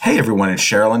Hey everyone, it's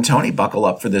Cheryl and Tony. Buckle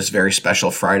up for this very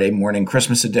special Friday morning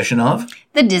Christmas edition of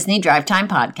the Disney Drive Time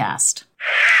Podcast.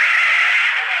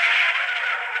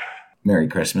 Merry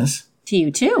Christmas. To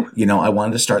you too. You know, I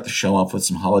wanted to start the show off with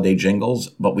some holiday jingles,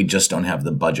 but we just don't have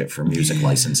the budget for music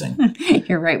licensing.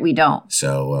 You're right, we don't.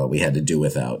 So we had to do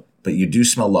without. But you do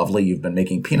smell lovely. You've been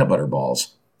making peanut butter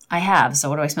balls. I have.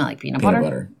 So what do I smell like? Peanut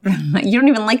butter? You don't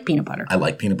even like peanut butter. I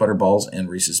like peanut butter balls and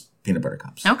Reese's peanut butter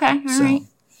cups. Okay, all right.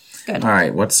 Good. All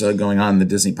right, what's going on in the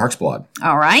Disney Parks blog?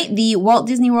 All right, the Walt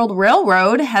Disney World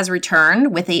Railroad has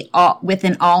returned with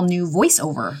an all-new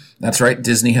voiceover. That's right.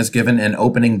 Disney has given an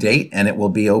opening date, and it will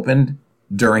be opened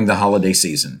during the holiday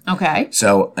season. Okay.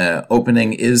 So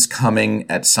opening is coming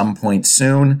at some point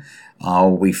soon.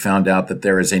 We found out that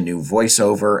there is a new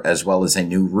voiceover as well as a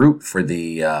new route for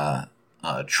the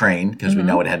train, because we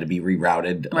know it had to be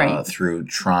rerouted through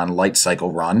Tron Light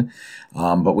Cycle Run.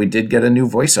 But we did get a new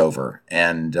voiceover,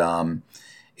 and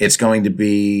it's going to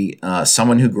be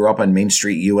someone who grew up on Main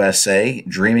Street, USA,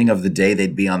 dreaming of the day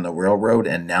they'd be on the railroad,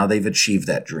 and now they've achieved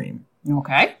that dream.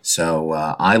 Okay. So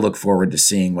I look forward to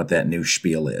seeing what that new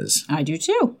spiel is. I do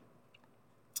too.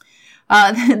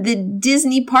 The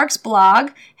Disney Parks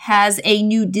blog has a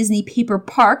new Disney Paper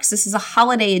Parks. This is a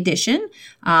holiday edition,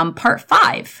 part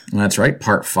 5. That's right,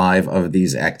 part 5 of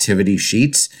these activity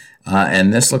sheets.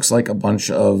 And this looks like a bunch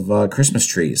of Christmas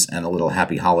trees and a little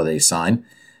happy holiday sign.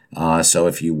 So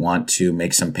if you want to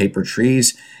make some paper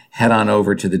trees, head on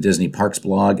over to the Disney Parks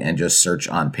blog and just search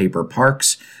on Paper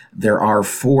Parks. There are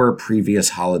 4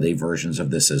 previous holiday versions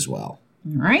of this as well.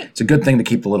 All right. It's a good thing to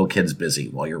keep the little kids busy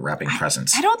while you're wrapping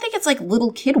presents. I don't think it's like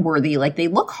little kid worthy. Like they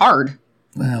look hard.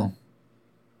 Well,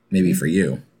 maybe for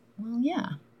you. Well, yeah.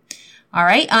 All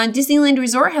right. Disneyland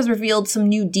Resort has revealed some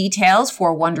new details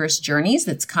for Wondrous Journeys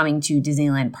that's coming to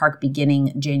Disneyland Park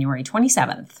beginning January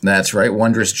 27th. That's right.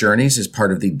 Wondrous Journeys is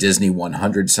part of the Disney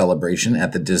 100 celebration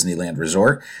at the Disneyland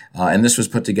Resort. And this was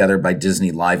put together by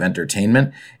Disney Live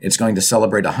Entertainment. It's going to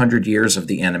celebrate 100 years of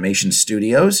the animation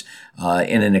studios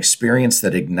in an experience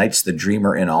that ignites the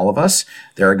dreamer in all of us.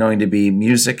 There are going to be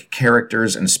music,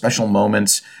 characters, and special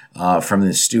moments from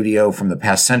the studio from the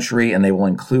past century, and they will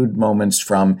include moments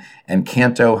from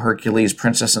Encanto, Hercules,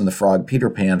 Princess and the Frog, Peter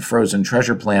Pan, Frozen,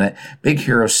 Treasure Planet, Big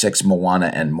Hero 6, Moana,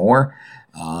 and more.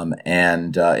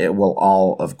 And it will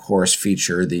all, of course,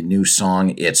 feature the new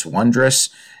song, It's Wondrous,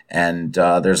 and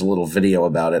there's a little video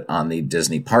about it on the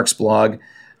Disney Parks blog.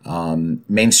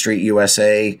 Main Street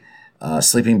USA,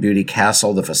 Sleeping Beauty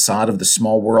Castle, the facade of the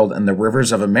small world, and the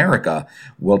rivers of America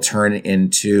will turn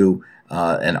into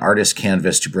an artist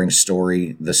canvas to bring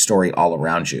the story all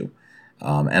around you.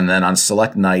 And then on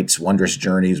select nights, Wondrous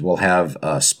Journeys will have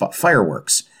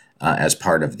fireworks as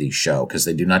part of the show, because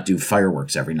they do not do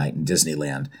fireworks every night in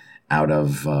Disneyland out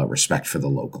of respect for the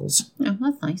locals. Oh,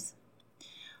 that's nice.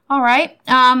 All right.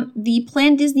 The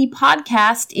Plan Disney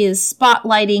podcast is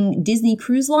spotlighting Disney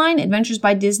Cruise Line, Adventures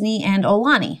by Disney, and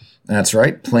Aulani. That's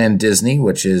right. Plan Disney,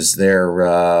 which is their,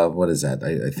 what is that?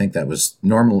 I think that was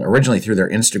originally through their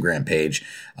Instagram page,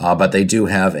 but they do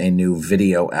have a new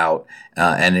video out,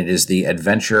 and it is the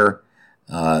Adventure,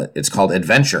 it's called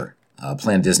Adventure.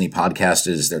 Plan Disney podcast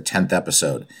is their 10th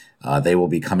episode. They will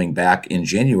be coming back in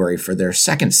January for their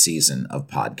 2nd season of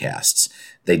podcasts.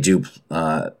 They do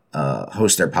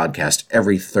host their podcast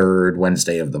every 3rd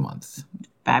Wednesday of the month.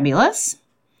 Fabulous.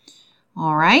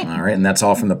 All right. All right, and that's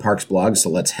all from the Parks blog, so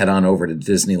let's head on over to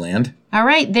Disneyland. All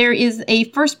right, there is a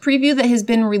first preview that has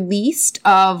been released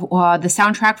of the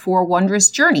soundtrack for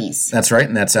Wondrous Journeys. That's right,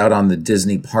 and that's out on the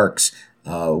Disney Parks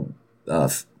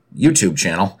YouTube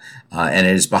channel, and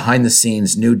it is behind the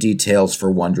scenes new details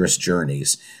for Wondrous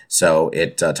Journeys. So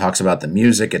it talks about the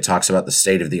music, it talks about the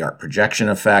state-of-the-art projection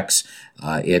effects.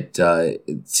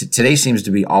 Today seems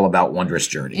to be all about Wondrous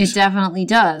Journeys. It definitely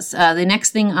does. The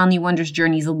next thing on the Wondrous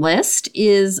Journeys list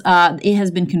is it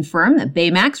has been confirmed that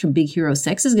Baymax from Big Hero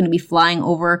 6 is going to be flying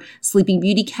over Sleeping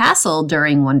Beauty Castle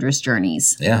during Wondrous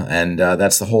Journeys. Yeah, and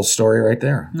that's the whole story right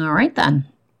there. All right, then.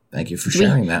 Thank you for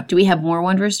sharing that. Do we have more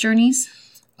Wondrous Journeys?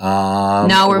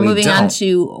 No, we're moving on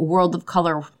to World of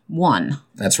Color 1.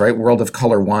 That's right. World of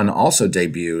Color 1 also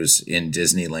debuts in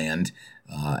Disneyland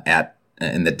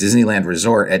in the Disneyland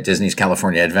Resort at Disney's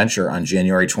California Adventure on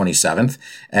January 27th.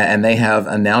 And they have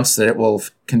announced that it will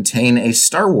contain a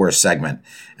Star Wars segment.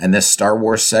 And this Star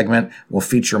Wars segment will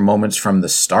feature moments from the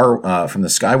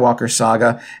Skywalker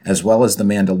saga, as well as The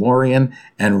Mandalorian.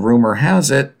 And rumor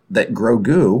has it that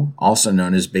Grogu, also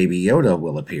known as Baby Yoda,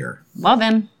 will appear. Love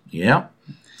him. Yeah.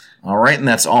 All right, and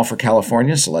that's all for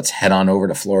California, so let's head on over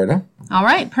to Florida. All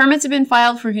right. Permits have been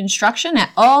filed for construction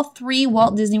at all 3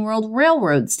 Walt Disney World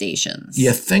railroad stations.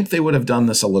 You think they would have done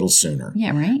this a little sooner.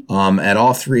 Yeah, right? At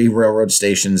all 3 railroad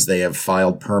stations, they have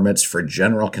filed permits for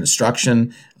general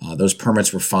construction. Those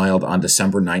permits were filed on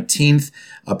December 19th.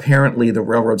 Apparently, the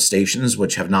railroad stations,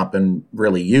 which have not been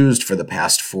really used for the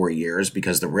past 4 years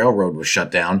because the railroad was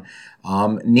shut down,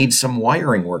 need some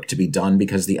wiring work to be done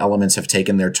because the elements have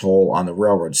taken their toll on the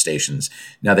railroad stations.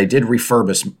 Now, they did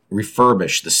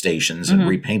refurbish the stations and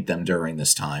repaint them during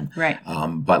this time. Right.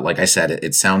 But like I said,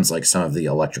 it sounds like some of the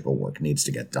electrical work needs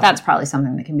to get done. That's probably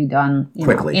something that can be done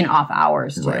quickly in off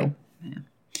hours, too. Right. Yeah.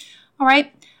 All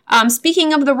right.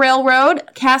 Speaking of the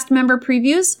railroad, cast member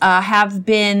previews have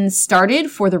been started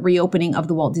for the reopening of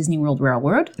the Walt Disney World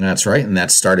Railroad. That's right, and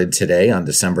that started today on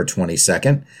December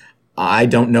 22nd. I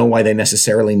don't know why they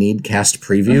necessarily need cast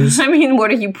previews. I mean,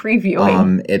 what are you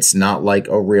previewing? It's not like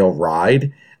a real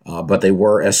ride, but they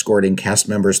were escorting cast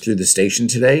members through the station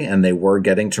today, and they were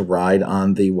getting to ride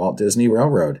on the Walt Disney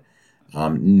Railroad.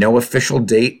 No official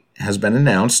date has been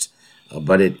announced,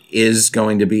 but it is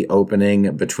going to be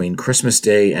opening between Christmas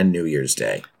Day and New Year's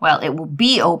Day. Well, it will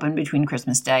be open between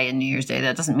Christmas Day and New Year's Day.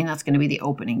 That doesn't mean that's going to be the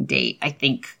opening date. I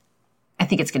think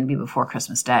it's going to be before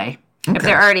Christmas Day. Okay. If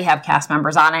they already have cast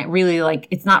members on it, really,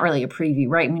 it's not really a preview,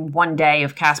 right? I mean, one day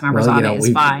of cast members on it is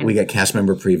fine. We get cast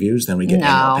member previews, then we get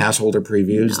annual pass holder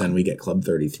previews, then we get Club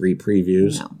 33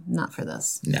 previews. No, not for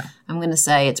this. No. I'm going to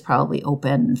say it's probably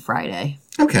open Friday.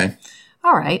 Okay.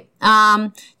 All right.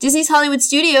 Disney's Hollywood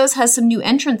Studios has some new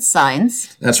entrance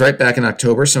signs. That's right. Back in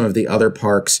October, some of the other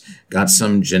parks got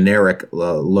some generic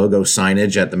logo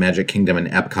signage at the Magic Kingdom and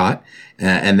Epcot,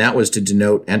 and that was to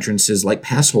denote entrances like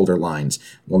pass holder lines.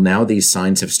 Well, now these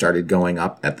signs have started going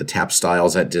up at the tap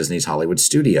styles at Disney's Hollywood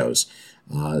Studios.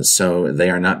 So they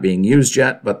are not being used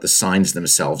yet, but the signs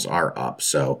themselves are up.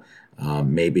 So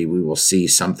maybe we will see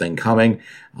something coming.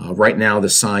 Right now, the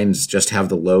signs just have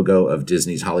the logo of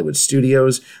Disney's Hollywood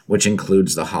Studios, which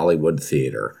includes the Hollywood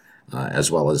Theater, as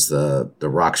well as the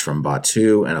rocks from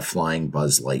Batuu and a flying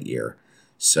Buzz Lightyear.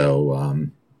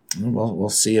 So we'll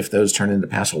see if those turn into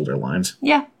pass holder lines.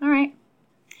 Yeah, all right.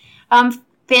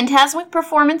 Fantasmic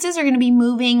performances are going to be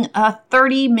moving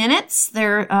 30 minutes.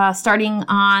 They're starting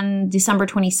on December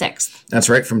 26th. That's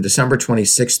right. From December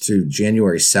 26th to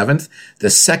January 7th, the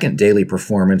second daily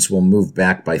performance will move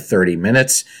back by 30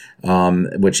 minutes,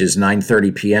 which is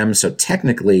 9:30 p.m. So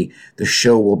technically, the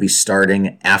show will be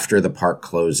starting after the park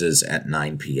closes at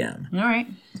 9 p.m. All right.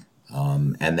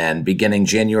 And then beginning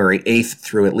January 8th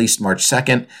through at least March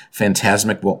 2nd,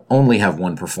 Fantasmic will only have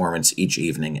one performance each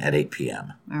evening at 8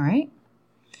 p.m. All right.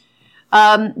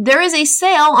 There is a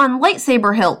sale on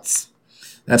lightsaber hilts.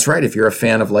 That's right. If you're a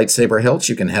fan of lightsaber hilts,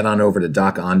 you can head on over to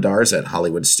Doc Ondar's at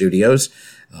Hollywood Studios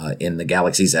in the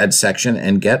Galaxy's Edge section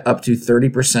and get up to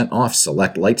 30% off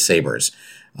select lightsabers.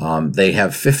 They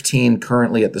have 15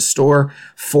 currently at the store.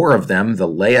 4 of them, the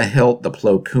Leia hilt, the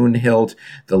Plo Koon hilt,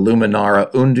 the Luminara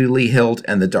Unduli hilt,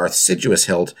 and the Darth Sidious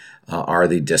hilt are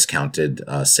the discounted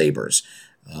sabers.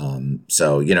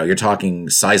 So, you're talking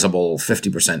sizable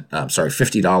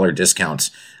 $50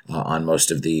 discounts on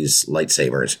most of these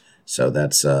lightsabers. So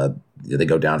that's, they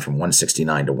go down from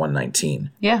 $169 to $119.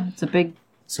 Yeah, it's a big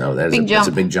So that's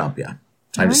a big jump, yeah.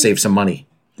 Time to save some money.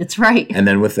 That's right. And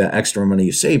then with the extra money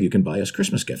you save, you can buy us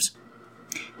Christmas gifts.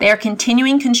 They are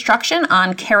continuing construction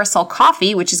on Carousel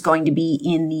Coffee, which is going to be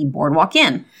in the Boardwalk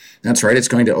Inn. That's right. It's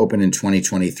going to open in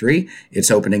 2023.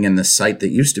 It's opening in the site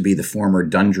that used to be the former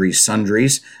Dundry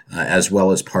Sundries, as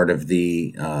well as part of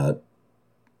the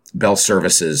Bell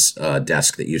Services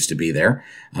desk that used to be there.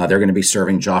 They're going to be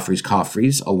serving Joffrey's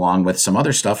Coffees along with some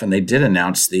other stuff, and they did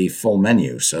announce the full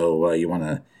menu. So you want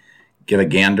to give a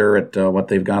gander at what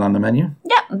they've got on the menu?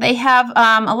 Yeah, they have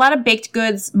a lot of baked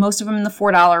goods, most of them in the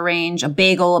 $4 range, a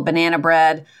bagel, a banana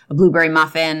bread, a blueberry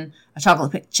muffin, a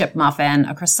chocolate chip muffin,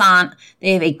 a croissant.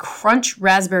 They have a crunch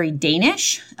raspberry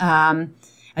Danish, a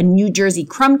New Jersey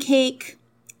crumb cake,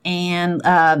 and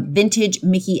vintage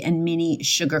Mickey and Minnie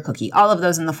sugar cookie. All of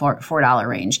those in the $4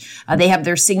 range. They have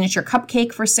their signature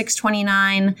cupcake for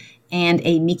 $6.29 and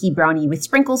a Mickey brownie with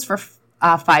sprinkles for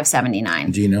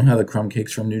 $5.79. Do you know how the crumb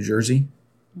cake's from New Jersey?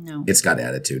 No. It's got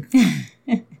attitude.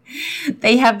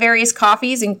 They have various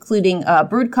coffees, including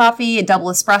brewed coffee, a double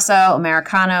espresso,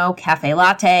 Americano, cafe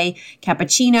latte,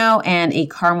 cappuccino, and a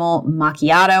caramel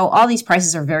macchiato. All these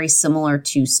prices are very similar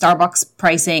to Starbucks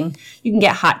pricing. You can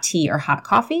get hot tea or hot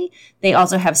coffee. They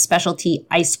also have specialty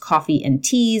iced coffee and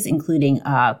teas, including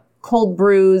cold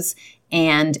brews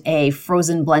and a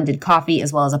frozen blended coffee,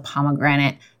 as well as a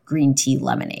pomegranate green tea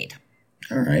lemonade.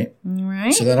 All right. All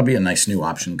right. So that'll be a nice new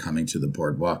option coming to the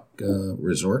Boardwalk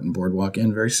Resort and Boardwalk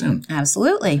Inn very soon.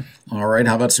 Absolutely. All right.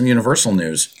 How about some Universal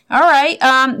news? All right.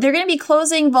 They're going to be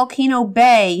closing Volcano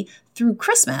Bay through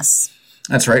Christmas.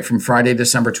 That's right. From Friday,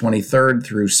 December 23rd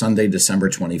through Sunday, December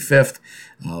 25th,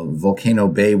 Volcano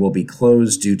Bay will be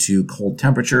closed due to cold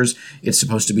temperatures. It's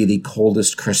supposed to be the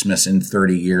coldest Christmas in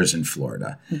 30 years in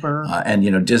Florida. And, you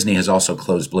know, Disney has also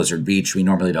closed Blizzard Beach. We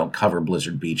normally don't cover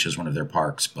Blizzard Beach as one of their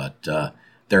parks, but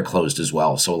they're closed as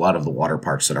well. So a lot of the water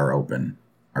parks that are open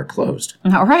are closed.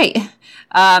 All right.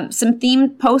 Some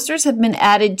themed posters have been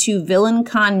added to Villain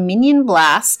Con Minion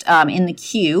Blast in the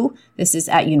queue. This is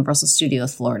at Universal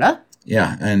Studios Florida.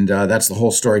 Yeah, and that's the whole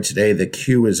story today. The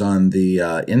queue is on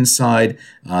the inside.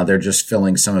 They're just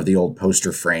filling some of the old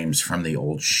poster frames from the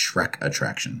old Shrek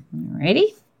attraction.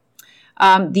 Alrighty.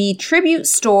 The Tribute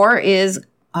Store is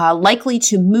likely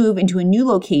to move into a new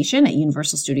location at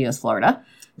Universal Studios Florida.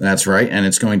 That's right, and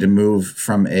it's going to move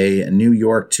from a New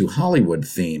York to Hollywood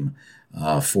theme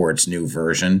for its new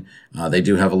version. They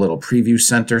do have a little preview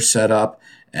center set up,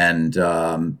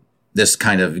 and this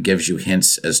kind of gives you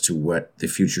hints as to what the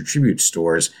future Tribute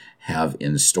stores have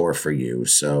in store for you.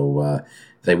 So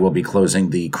they will be closing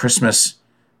the Christmas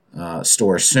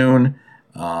store soon,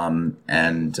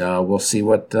 and we'll see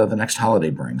what the next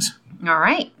holiday brings. All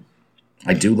right.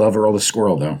 I do love Earl the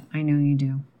Squirrel, though. I know you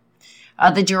do.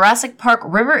 The Jurassic Park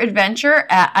River Adventure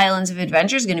at Islands of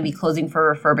Adventure is going to be closing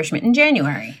for refurbishment in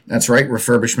January. That's right.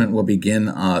 Refurbishment will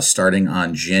begin starting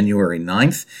on January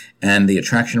 9th, and the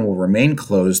attraction will remain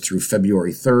closed through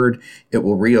February 3rd. It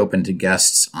will reopen to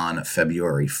guests on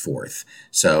February 4th.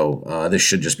 So this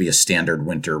should just be a standard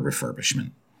winter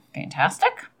refurbishment.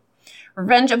 Fantastic.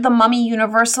 Revenge of the Mummy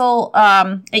Universal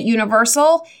at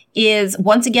Universal is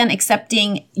once again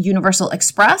accepting Universal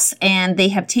Express, and they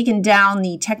have taken down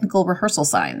the technical rehearsal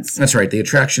signs. That's right. The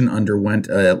attraction underwent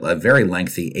a very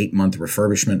lengthy 8-month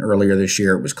refurbishment earlier this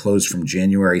year. It was closed from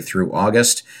January through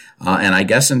August, and I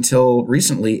guess until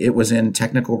recently it was in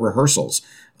technical rehearsals.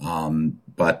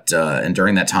 But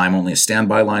during that time, only a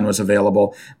standby line was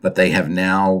available, but they have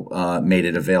now made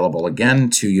it available again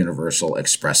to Universal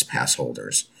Express pass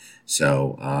holders.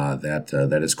 So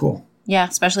that is cool. Yeah,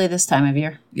 especially this time of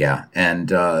year. Yeah, and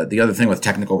the other thing with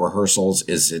technical rehearsals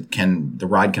is the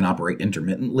ride can operate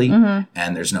intermittently,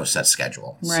 and there's no set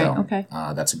schedule. Right, so, okay.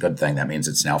 That's a good thing. That means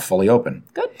it's now fully open.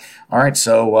 Good. All right,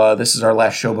 so this is our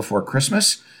last show before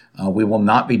Christmas. We will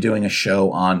not be doing a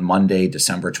show on Monday,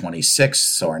 December 26th,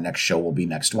 so our next show will be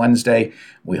next Wednesday.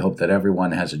 We hope that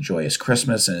everyone has a joyous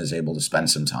Christmas and is able to spend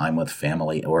some time with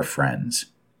family or friends.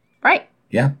 Right.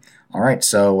 Yeah. All right,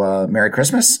 so Merry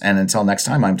Christmas, and until next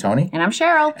time, I'm Tony. And I'm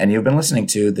Cheryl. And you've been listening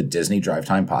to the Disney Drive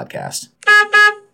Time Podcast.